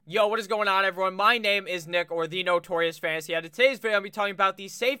Yo, what is going on, everyone? My name is Nick, or the Notorious Fantasy. And in today's video, I'll be talking about the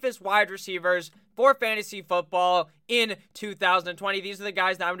safest wide receivers for fantasy football in 2020. These are the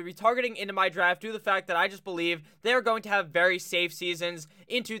guys that I'm going to be targeting into my draft due to the fact that I just believe they're going to have very safe seasons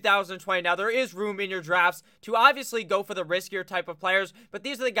in 2020. Now, there is room in your drafts to obviously go for the riskier type of players, but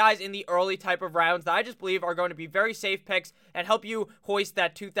these are the guys in the early type of rounds that I just believe are going to be very safe picks and help you hoist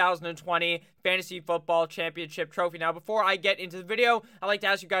that 2020 Fantasy Football Championship trophy. Now, before I get into the video, I'd like to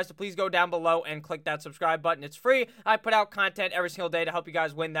ask you guys to please go down below and click that subscribe button. It's free. I put out content every single day to help you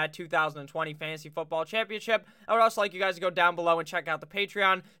guys win that 2020 Fantasy Football Championship. I would also like you guys to go down below and check out the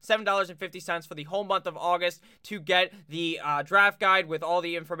Patreon, $7.50 for the whole month of August to get the draft guide with all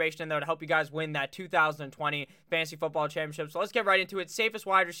the information in there to help you guys win that 2020 Fantasy Football Championship. So let's get right into it. Safest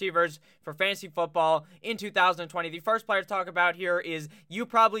wide receivers for fantasy football in 2020. The first player to talk about here is, you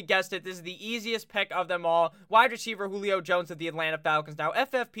probably guessed it, this is the easiest pick of them all, wide receiver Julio Jones of the Atlanta Falcons. Now,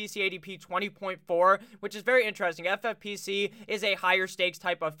 FFPC ADP 20.4, which is very interesting. FFPC is a higher stakes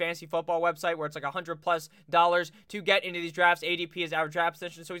type of fantasy football website where it's like $100+ to get into these drafts. ADP is average draft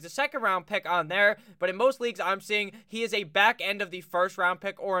position, so he's a second round pick on there, but in most leagues I'm seeing he is a back end of the first round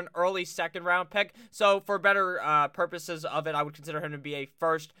pick or an early second round pick. So for better purposes of it, I would consider him to be a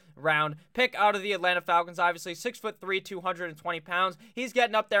first round pick out of the Atlanta Falcons. Obviously 6'3", 220 pounds. He's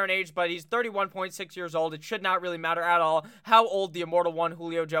getting up there in age, but he's 31.6 years old. It should not really matter at all how old the immortal one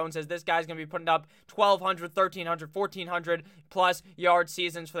Julio Jones is. This guy's going to be putting up 1,200, 1,300, 1,400 plus yard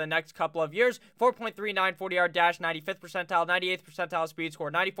seasons for the next couple of years. 4.39 40-yard dash, 95th percentile, 98th percentile speed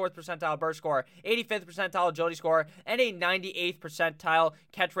score, 94th percentile burst score, 85th percentile agility score, and a 98th percentile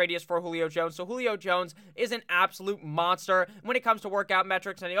catch radius for Julio Jones. So Julio Jones is an absolute monster when it comes to workout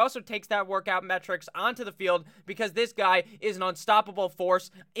metrics, and he also takes that workout metrics onto the field because this guy is an unstoppable force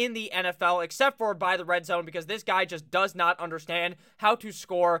in the NFL, except for by the red zone, because this guy just does not understand how to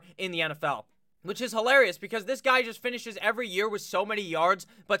score in the NFL. Which is hilarious because this guy just finishes every year with so many yards,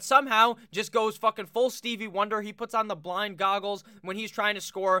 but somehow just goes fucking full Stevie Wonder. He puts on the blind goggles when he's trying to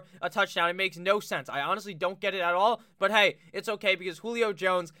score a touchdown. It makes no sense. I honestly don't get it at all, but hey, it's okay because Julio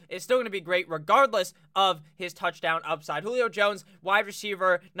Jones is still going to be great regardless of his touchdown upside. Julio Jones, wide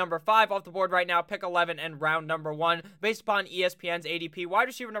receiver number 5 off the board right now, pick 11 and round number 1. Based upon ESPN's ADP, wide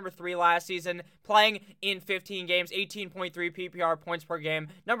receiver number 3 last season, playing in 15 games, 18.3 PPR points per game.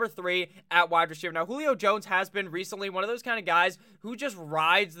 Number 3 at wide receiver. Now, Julio Jones has been recently one of those kind of guys who just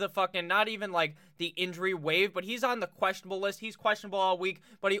rides the fucking, not even like the injury wave, but he's on the questionable list. He's questionable all week,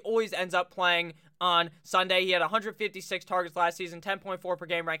 but he always ends up playing on Sunday. He had 156 targets last season, 10.4 per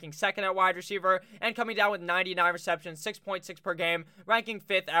game, ranking 2nd at wide receiver, and coming down with 99 receptions, 6.6 per game, ranking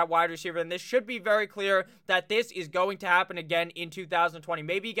 5th at wide receiver. And this should be very clear that this is going to happen again in 2020.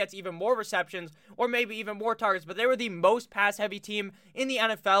 Maybe he gets even more receptions or maybe even more targets, but they were the most pass-heavy team in the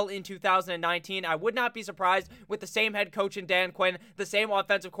NFL in 2019. I would not be surprised with the same head coach in Dan Quinn, the same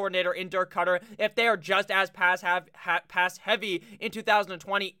offensive coordinator in Dirk Cutter, if they are just as pass-heavy in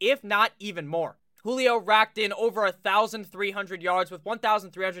 2020, if not even more. Julio racked in over 1,300 yards with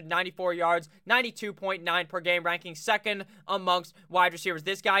 1,394 yards, 92.9 per game, ranking 2nd amongst wide receivers.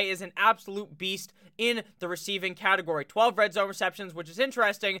 This guy is an absolute beast in the receiving category. 12 red zone receptions, which is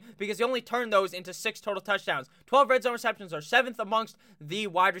interesting because he only turned those into 6 total touchdowns. 12 red zone receptions are 7th amongst the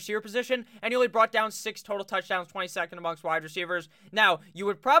wide receiver position, and he only brought down 6 total touchdowns, 22nd amongst wide receivers. Now, you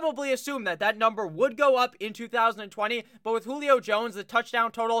would probably assume that that number would go up in 2020, but with Julio Jones, the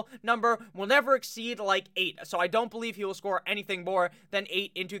touchdown total number will never exceed like 8. So I don't believe he will score anything more than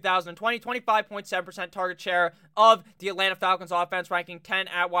 8 in 2020. 25.7% target share of the Atlanta Falcons offense, ranking 10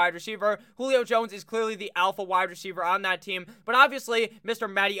 at wide receiver. Julio Jones is clearly the alpha wide receiver on that team, but obviously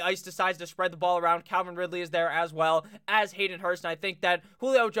Mr. Matty Ice decides to spread the ball around. Calvin Ridley is there as well as Hayden Hurst, and I think that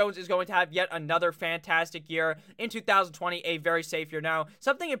Julio Jones is going to have yet another fantastic year in 2020, a very safe year. Now,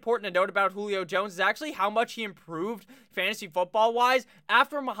 something important to note about Julio Jones is actually how much he improved fantasy football-wise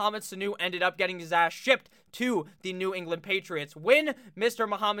after Mohamed Sanu ended up getting his ass shipped to the New England Patriots. When Mr.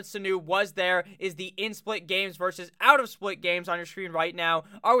 Mohamed Sanu was there is the in-split games versus out-of-split games on your screen right now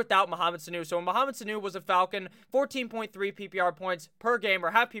are without Mohamed Sanu. So when Mohamed Sanu was a Falcon, 14.3 PPR points per game,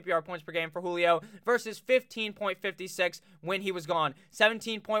 or half PPR points per game for Julio, versus 15.56 when he was gone.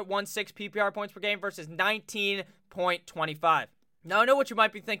 17.16 PPR points per game versus 19.25. Now, I know what you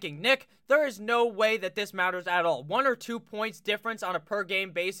might be thinking. Nick, there is no way that this matters at all. 1 or 2 points difference on a per-game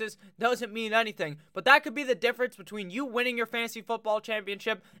basis doesn't mean anything. But that could be the difference between you winning your fantasy football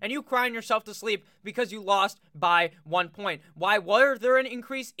championship and you crying yourself to sleep because you lost by 1 point. Why was there an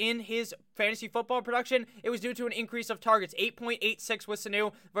increase in his fantasy football production, it was due to an increase of targets, 8.86 with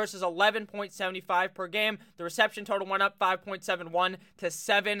Sanu versus 11.75 per game. The reception total went up 5.71 to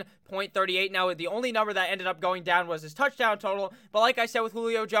 7.38. Now, the only number that ended up going down was his touchdown total, but like I said with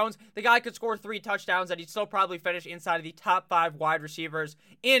Julio Jones, the guy could score 3 touchdowns and he'd still probably finish inside of the top 5 wide receivers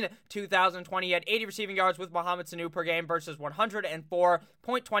in 2020. He had 80 receiving yards with Mohamed Sanu per game versus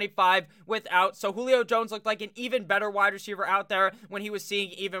 104.25 without. So Julio Jones looked like an even better wide receiver out there when he was seeing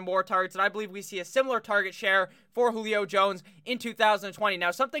even more targets, and I believe we see a similar target share for Julio Jones in 2020.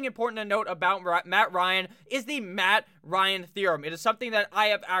 Now, something important to note about Matt Ryan is the Matt Ryan theorem. It is something that I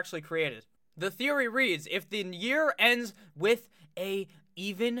have actually created. The theory reads, if the year ends with a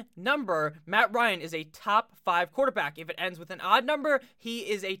even number, Matt Ryan is a top 5 quarterback. If it ends with an odd number, he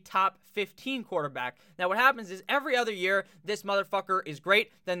is a top 15 quarterback. Now, what happens is every other year, this motherfucker is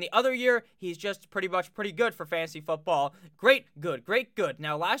great. Then the other year, he's just pretty good for fantasy football. Great, good.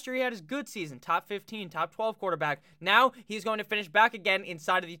 Now, last year he had his good season, top 15, top 12 quarterback. Now, he's going to finish back again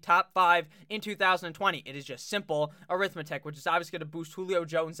inside of the top 5 in 2020. It is just simple arithmetic, which is obviously going to boost Julio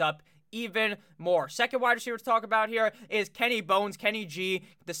Jones up even more. Second wide receiver to talk about here is Kenny Bones, Kenny G,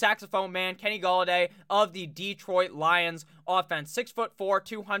 the saxophone man, Kenny Golladay of the Detroit Lions offense. 6'4",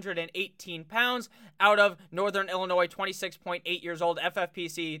 218 pounds, out of Northern Illinois, 26.8 years old,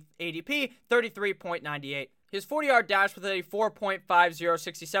 FFPC ADP, 33.98. His 40-yard dash with a 4.50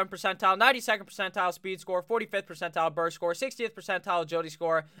 67th percentile, 92nd percentile speed score, 45th percentile burst score, 60th percentile agility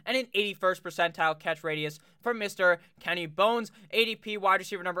score, and an 81st percentile catch radius from Mr. Kenny Bones. ADP wide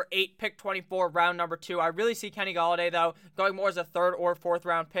receiver number 8, pick 24, round number 2. I really see Kenny Golladay, though, going more as a 3rd or 4th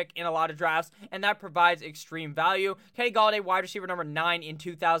round pick in a lot of drafts, and that provides extreme value. Kenny Golladay, wide receiver number 9 in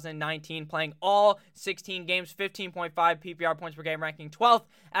 2019, playing all 16 games, 15.5 PPR points per game, ranking 12th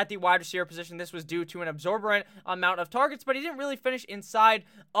at the wide receiver position. This was due to an absorbent amount of targets, but he didn't really finish inside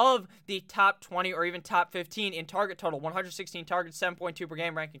of the top 20 or even top 15 in target total. 116 targets, 7.2 per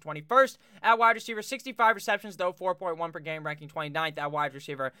game, ranking 21st at wide receiver. 65 receptions, though, 4.1 per game, ranking 29th at wide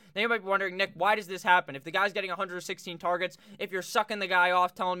receiver. Now you might be wondering, Nick, why does this happen? If the guy's getting 116 targets, if you're sucking the guy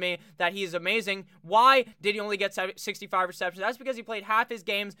off telling me that he's amazing, why did he only get 65 receptions? That's because he played half his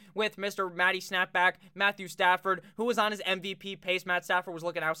games with Mr. Matty Snapback, Matthew Stafford, who was on his MVP pace. Matt Stafford was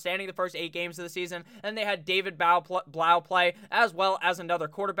looking outstanding the first 8 games of the season, and they had David Blau play, as well as another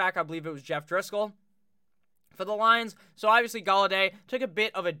quarterback. I believe it was Jeff Driscoll for the Lions. So obviously Golladay took a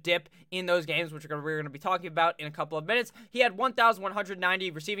bit of a dip in those games, which we're going to be talking about in a couple of minutes. He had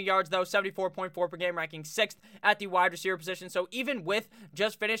 1,190 receiving yards, though, 74.4 per game, ranking 6th at the wide receiver position. So even with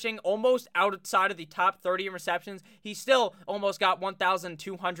just finishing almost outside of the top 30 in receptions, he still almost got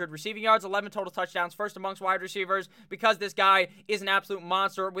 1,200 receiving yards, 11 total touchdowns, first amongst wide receivers, because this guy is an absolute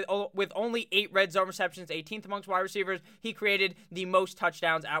monster. With only 8 red zone receptions, 18th amongst wide receivers, he created the most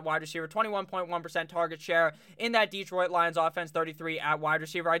touchdowns at wide receiver, 21.1% target share in that Detroit Lions offense, 33 at wide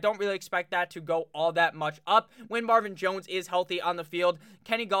receiver. I don't really expect that to go all that much up when Marvin Jones is healthy on the field.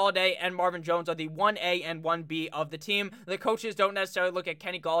 Kenny Golladay and Marvin Jones are the 1A and 1B of the team. The coaches don't necessarily look at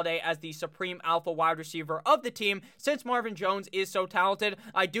Kenny Golladay as the supreme alpha wide receiver of the team. Since Marvin Jones is so talented,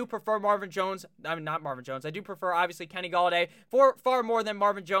 I do prefer I do prefer, obviously, Kenny Golladay for far more than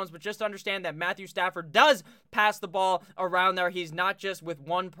Marvin Jones, but just understand that Matthew Stafford does pass the ball around there. He's not just with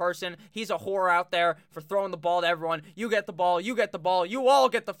one person. He's a whore out there for throwing the ball to everyone. You get the ball, you all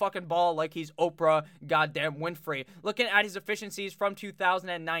get the fucking ball, like he's Oprah goddamn Winfrey. Looking at his efficiencies from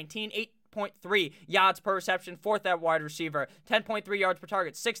 2019, 8.3 yards per reception, 4th at wide receiver, 10.3 yards per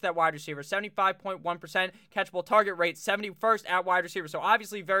target, 6th at wide receiver, 75.1% catchable target rate, 71st at wide receiver. So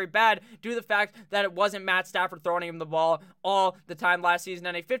obviously very bad due to the fact that it wasn't Matt Stafford throwing him the ball all the time last season,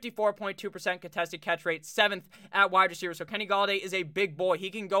 and a 54.2% contested catch rate, 7th at wide receiver. So Kenny Golladay is a big boy.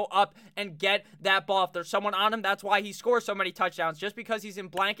 He can go up and get that ball. If there's someone on him, that's why he scores so many touchdowns. Just because he's in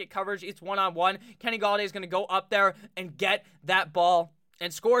blanket coverage, it's one-on-one. Kenny Golladay is going to go up there and get that ball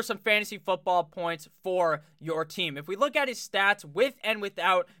and score some fantasy football points for your team. If we look at his stats with and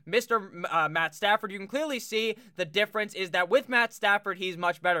without Mr. Matt Stafford, you can clearly see the difference is that with Matt Stafford, he's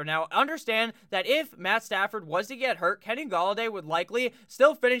much better. Now, understand that if Matt Stafford was to get hurt, Kenny Golladay would likely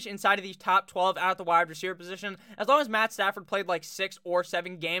still finish inside of the top 12 at the wide receiver position, as long as Matt Stafford played like 6 or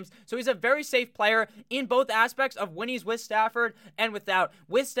 7 games. So he's a very safe player in both aspects of when he's with Stafford and without.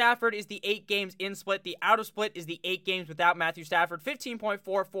 With Stafford is the 8 games in split. The out of split is the 8 games without Matthew Stafford. 15.1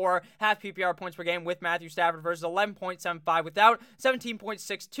 16.44 half PPR points per game with Matthew Stafford versus 11.75 without,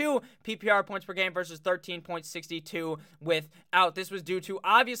 17.62 PPR points per game versus 13.62 without. This was due to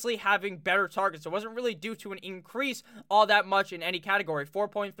obviously having better targets. It wasn't really due to an increase all that much in any category.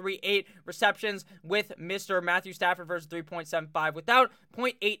 4.38 receptions with Mr. Matthew Stafford versus 3.75 without,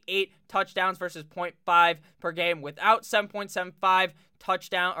 0.88 touchdowns versus 0.5 per game without, 7.75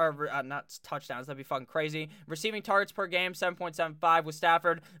 touchdown, or not touchdowns, that'd be fucking crazy. Receiving targets per game, 7.75 with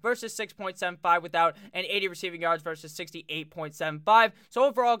Stafford versus 6.75 without, and 80 receiving yards versus 68.75. So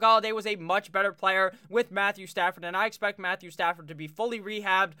overall, Golladay was a much better player with Matthew Stafford, and I expect Matthew Stafford to be fully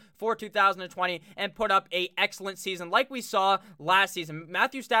rehabbed for 2020 and put up a excellent season like we saw last season.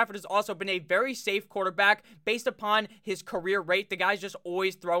 Matthew Stafford has also been a very safe quarterback based upon his career rate. The guy's just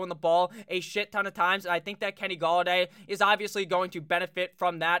always throwing the ball a shit ton of times, and I think that Kenny Golladay is obviously going to benefit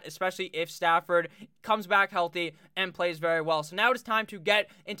from that, especially if Stafford comes back healthy and plays very well. So now it's time to get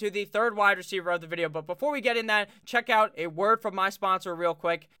into the third wide receiver of the video. But before we get in that, check out a word from my sponsor real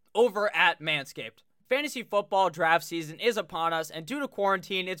quick over at Manscaped. Fantasy football draft season is upon us, and due to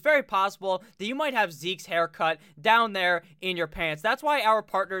quarantine, it's very possible that you might have Zeke's haircut down there in your pants. That's why our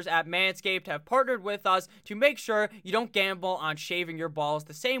partners at Manscaped have partnered with us to make sure you don't gamble on shaving your balls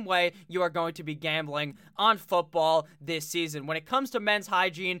the same way you are going to be gambling on football this season. When it comes to men's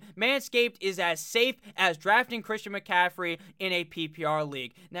hygiene, Manscaped is as safe as drafting Christian McCaffrey in a PPR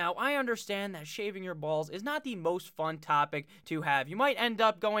league. Now, I understand that shaving your balls is not the most fun topic to have. You might end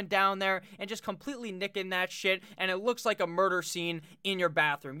up going down there and just completely nicking that shit, and it looks like a murder scene in your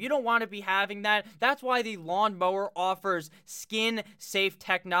bathroom. You don't want to be having that. That's why the lawnmower offers skin-safe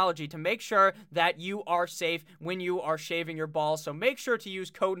technology to make sure that you are safe when you are shaving your balls. So make sure to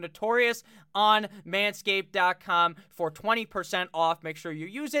use code Notorious on manscaped.com for 20% off. Make sure you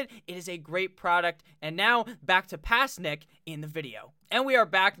use it. It is a great product. And now back to past Nick in the video. And we are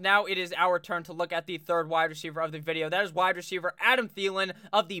back. Now it is our turn to look at the third wide receiver of the video. That is wide receiver Adam Thielen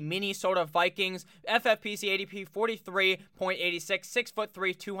of the Minnesota Vikings. FFPC ADP 43.86,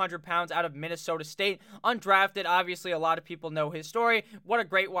 6'3", 200 pounds out of Minnesota State. Undrafted. Obviously, a lot of people know his story. What a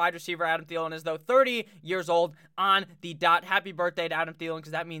great wide receiver Adam Thielen is, though. 30 years old on the dot. Happy birthday to Adam Thielen,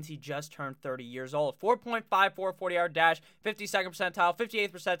 because that means he just turned 30 years old. 4.54 40-yard dash, 52nd percentile,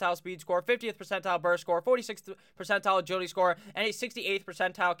 58th percentile speed score, 50th percentile burst score, 46th percentile agility score, and a 68th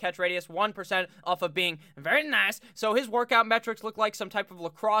percentile catch radius, 1% off of being very nice. So his workout metrics look like some type of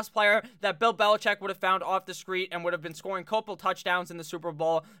lacrosse player that Bill Belichick would have found off the street and would have been scoring couple touchdowns in the Super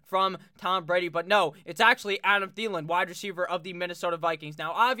Bowl from Tom Brady. But no, it's actually Adam Thielen, wide receiver of the Minnesota Vikings.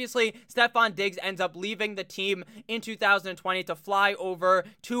 Now, obviously, Stephon Diggs ends up leaving the team in 2020 to fly over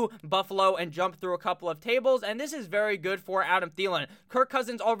to Buffalo and jump through a couple of tables, and this is very good for Adam Thielen. Kirk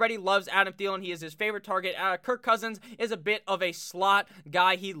Cousins already loves Adam Thielen. He is his favorite target. Kirk Cousins is a bit of a slot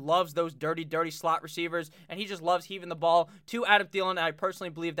guy. He loves those dirty slot receivers, and he just loves heaving the ball to Adam Thielen. I personally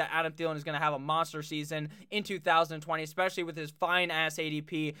believe that Adam Thielen is going to have a monster season in 2020, especially with his fine-ass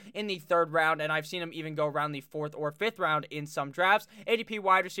ADP in the third round, and I've seen him even go around the fourth or fifth round in some drafts. ADP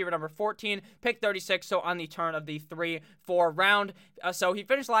wide receiver number 14, pick 36, so on the turn of the 3-4 round. So he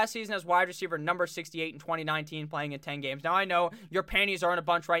finished last season as wide receiver number 68 in 2019, playing in 10 games. Now, I know your panties are in a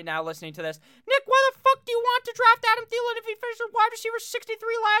bunch right now listening to this. Nick, why the fuck do you want to draft Adam Thielen if he finished as wide receiver 63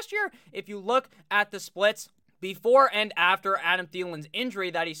 last year? If you look at the splits before and after Adam Thielen's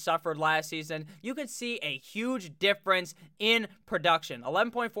injury that he suffered last season, you can see a huge difference in production.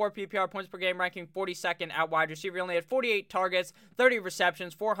 11.4 PPR points per game, ranking 42nd at wide receiver. He only had 48 targets, 30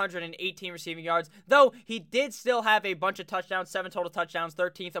 receptions, 418 receiving yards, though he did still have a bunch of touchdowns, 7 total touchdowns,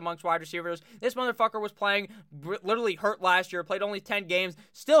 13th amongst wide receivers. This motherfucker was playing literally hurt last year, played only 10 games,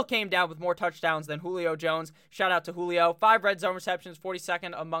 still came down with more touchdowns than Julio Jones. Shout out to Julio. 5 red zone receptions,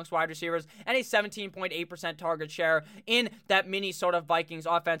 42nd amongst wide receivers, and a 17.8% target share in that Minnesota Vikings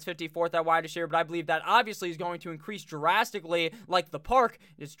offense, 54th at wide receiver. But I believe that obviously is going to increase drastically, like the park.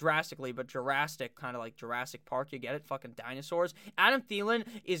 It's drastically, but Jurassic, kind of like Jurassic Park. You get it? Fucking dinosaurs. Adam Thielen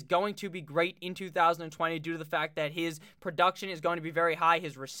is going to be great in 2020 due to the fact that his production is going to be very high.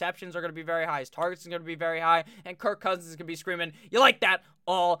 His receptions are going to be very high. His targets are going to be very high. And Kirk Cousins is going to be screaming, "You like that?"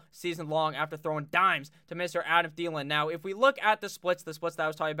 all season long after throwing dimes to Mr. Adam Thielen. Now, if we look at the splits that I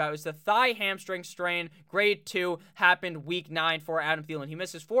was talking about is the thigh hamstring strain, grade 2, happened week 9 for Adam Thielen. He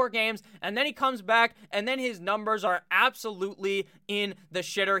misses 4 games, and then he comes back, and then his numbers are absolutely in the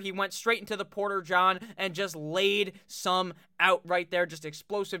shitter. He went straight into the Porter John and just laid some out right there, just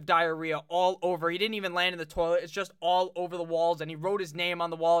explosive diarrhea all over. He didn't even land in the toilet. It's just all over the walls, and he wrote his name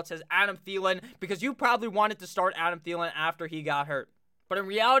on the wall. It says Adam Thielen, because you probably wanted to start Adam Thielen after he got hurt. But in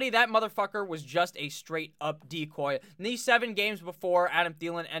reality, that motherfucker was just a straight-up decoy. In these 7 games before Adam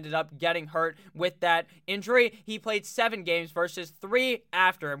Thielen ended up getting hurt with that injury, he played 7 games versus 3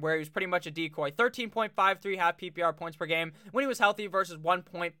 after, where he was pretty much a decoy. 13.53 half PPR points per game when he was healthy versus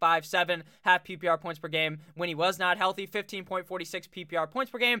 1.57 half PPR points per game when he was not healthy. 15.46 PPR points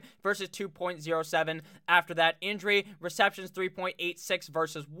per game versus 2.07 after that injury. Receptions 3.86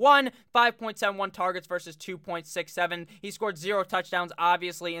 versus 1. 5.71 targets versus 2.67. He scored 0 touchdowns,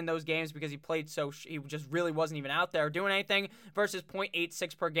 obviously, in those games because he just really wasn't even out there doing anything, versus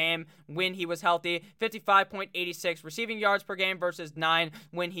 0.86 per game when he was healthy. 55.86 receiving yards per game versus 9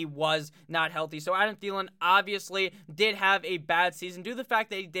 when he was not healthy. So Adam Thielen obviously did have a bad season due to the fact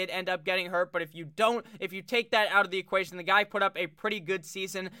that he did end up getting hurt, but if you take that out of the equation, the guy put up a pretty good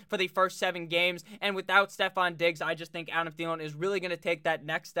season for the first 7 games, and without Stefon Diggs, I just think Adam Thielen is really going to take that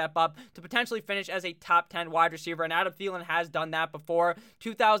next step up to potentially finish as a top 10 wide receiver, and Adam Thielen has done that before.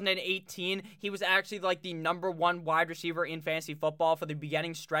 2018, he was actually like the number 1 wide receiver in fantasy football for the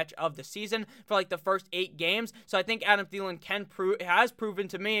beginning stretch of the season for like the first 8 games. So I think Adam Thielen has proven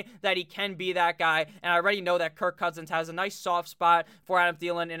to me that he can be that guy, and I already know that Kirk Cousins has a nice soft spot for Adam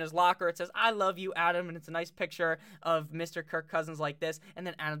Thielen in his locker. It says, "I love you, Adam," and it's a nice picture of Mr. Kirk Cousins like this, and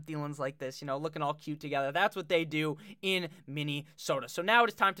then Adam Thielen's like this, looking all cute together. That's what they do in Minnesota. So now it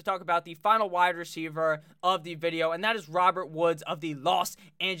is time to talk about the final wide receiver of the video, and that is Robert Woods of the Los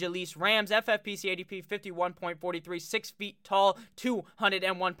Angeles Rams. FFPC ADP 51.43, 6 feet tall,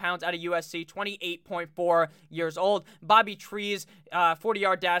 201 pounds out of USC, 28.4 years old. Bobby Trees,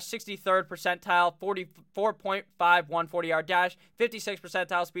 40-yard dash, 63rd percentile, 44.51 40-yard dash, 56th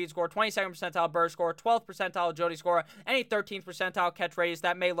percentile speed score, 22nd percentile burst score, 12th percentile agility score, and a 13th percentile catch radius.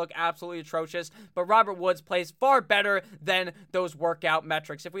 That may look absolutely atrocious, but Robert Woods plays far better than those workout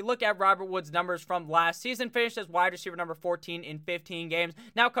metrics. If we look at Robert Woods' numbers from last season, finished as wide receiver number 14 in 15 games.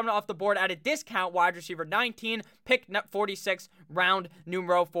 Now coming off the board at a discount, wide receiver 19, pick 46, round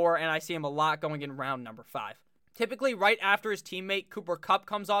numero 4, and I see him a lot going in round number 5. Typically, right after his teammate Cooper Kupp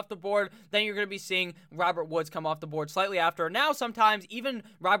comes off the board, then you're going to be seeing Robert Woods come off the board slightly after. Now, sometimes even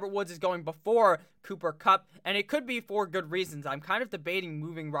Robert Woods is going before Cooper Kupp, and it could be for good reasons. I'm kind of debating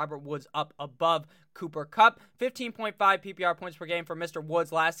moving Robert Woods up above Cooper Kupp. 15.5 PPR points per game for Mr.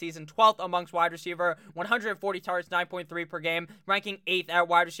 Woods last season, 12th amongst wide receiver, 140 targets, 9.3 per game, ranking 8th at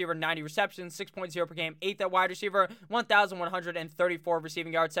wide receiver, 90 receptions, 6.0 per game, 8th at wide receiver, 1,134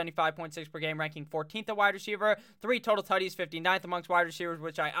 receiving yards, 75.6 per game, ranking 14th at wide receiver, 3 total tutties, 59th amongst wide receivers,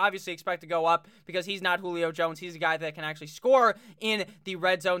 which I obviously expect to go up because he's not Julio Jones. He's a guy that can actually score in the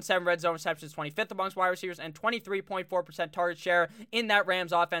red zone, 7 red zone receptions, 25th amongst wide receivers, and 23.4% target share in that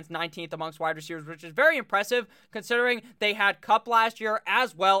Rams offense, 19th amongst wide receivers, which is very impressive considering they had Kupp last year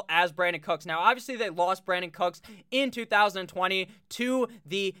as well as Brandon Cooks. Now, obviously, they lost Brandon Cooks in 2020 to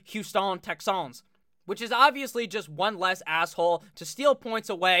the Houston Texans, which is obviously just one less asshole to steal points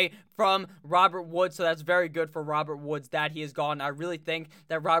away from Robert Woods, so that's very good for Robert Woods that he is gone. I really think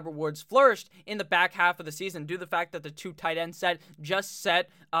that Robert Woods flourished in the back half of the season due to the fact that the 2 tight end set just set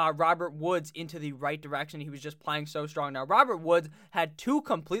Robert Woods into the right direction. He was just playing so strong. Now, Robert Woods had 2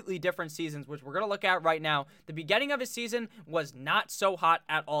 completely different seasons, which we're going to look at right now. The beginning of his season was not so hot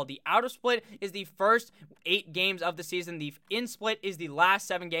at all. The out of split is the first 8 games of the season. The in split is the last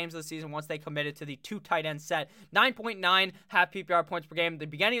 7 games of the season once they committed to the 2 tight end set. 9.9 half PPR points per game. The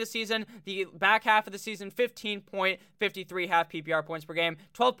beginning of the season, the back half of the season, 15.53 half PPR points per game,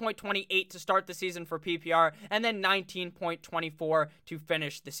 12.28 to start the season for PPR, and then 19.24 to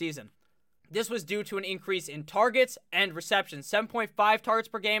finish the season. This was due to an increase in targets and receptions. 7.5 targets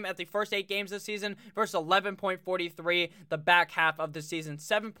per game at the first 8 games of the season versus 11.43 the back half of the season.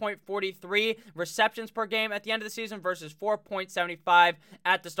 7.43 receptions per game at the end of the season versus 4.75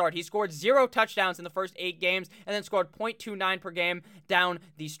 at the start. He scored 0 touchdowns in the first 8 games and then scored 0.29 per game down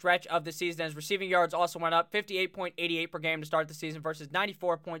the stretch of the season. His receiving yards also went up, 58.88 per game to start the season versus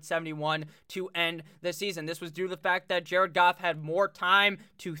 94.71 to end the season. This was due to the fact that Jared Goff had more time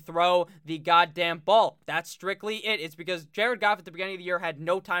to throw the goddamn ball. That's strictly it. It's because Jared Goff at the beginning of the year had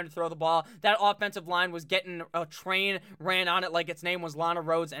no time to throw the ball. That offensive line was getting a train ran on it like its name was Lana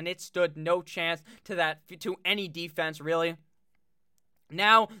Rhodes, and it stood no chance to any defense, really.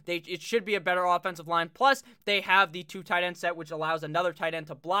 Now, it should be a better offensive line. Plus, they have the 2 tight end set, which allows another tight end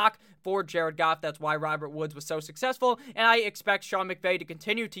to block for Jared Goff. That's why Robert Woods was so successful. And I expect Sean McVay to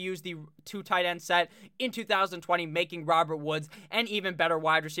continue to use the 2 tight end set in 2020, making Robert Woods an even better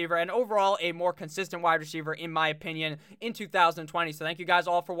wide receiver and overall a more consistent wide receiver, in my opinion, in 2020. So thank you guys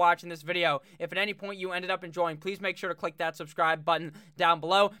all for watching this video. If at any point you ended up enjoying, please make sure to click that subscribe button down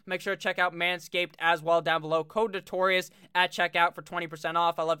below. Make sure to check out Manscaped as well down below. Code Notorious at checkout for 20% 20%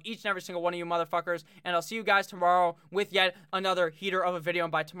 off. I love each and every single one of you motherfuckers, and I'll see you guys tomorrow with yet another heater of a video.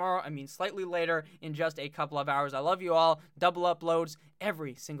 And by tomorrow, I mean slightly later, in just a couple of hours. I love you all. Double uploads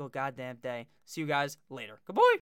every single goddamn day. See you guys later. Goodbye.